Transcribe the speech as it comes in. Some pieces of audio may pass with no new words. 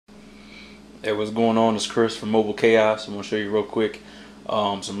Hey, what's going on? It's Chris from Mobile Chaos. I'm going to show you real quick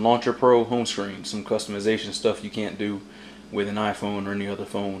some Launcher Pro home screen, some customization stuff you can't do with an iPhone or any other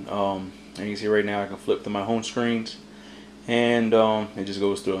phone. And you can see right now I can flip through my home screens, and it just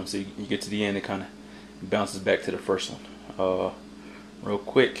goes through them. So you get to the end, it kind of bounces back to the first one. Real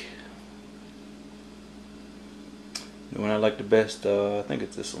quick, the one I like the best, I think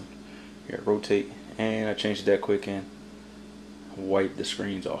it's this one. Here, rotate, and I changed it that quick and wipe the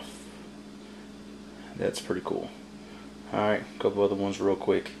screens off. That's pretty cool. Alright, a couple other ones real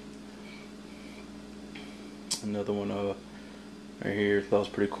quick. Another one right here, that was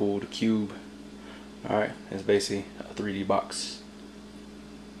pretty cool, the cube. Alright, it's basically a 3D box.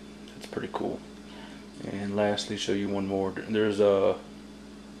 It's pretty cool. And lastly, show you one more. There's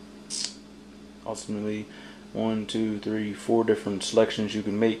ultimately 1, 2, 3, 4 different selections you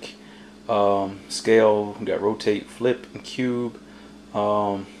can make. Scale, we got rotate, flip, and cube.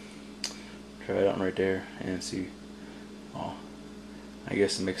 Try it out right there and see. Oh, I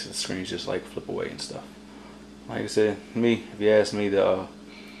guess it makes the screens just like flip away and stuff. Like I said, if you ask me, the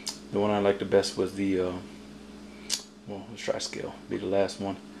one I like the best was the well, let's try scale. Be the last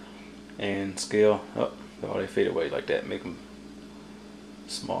one. And scale, oh, they fade away like that. Make them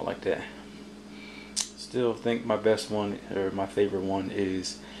small like that. Still think my best one, or my favorite one,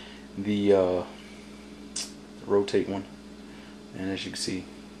 is the rotate one. And as you can see,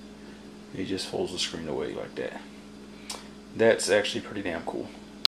 it just folds the screen away like that. That's actually pretty damn cool.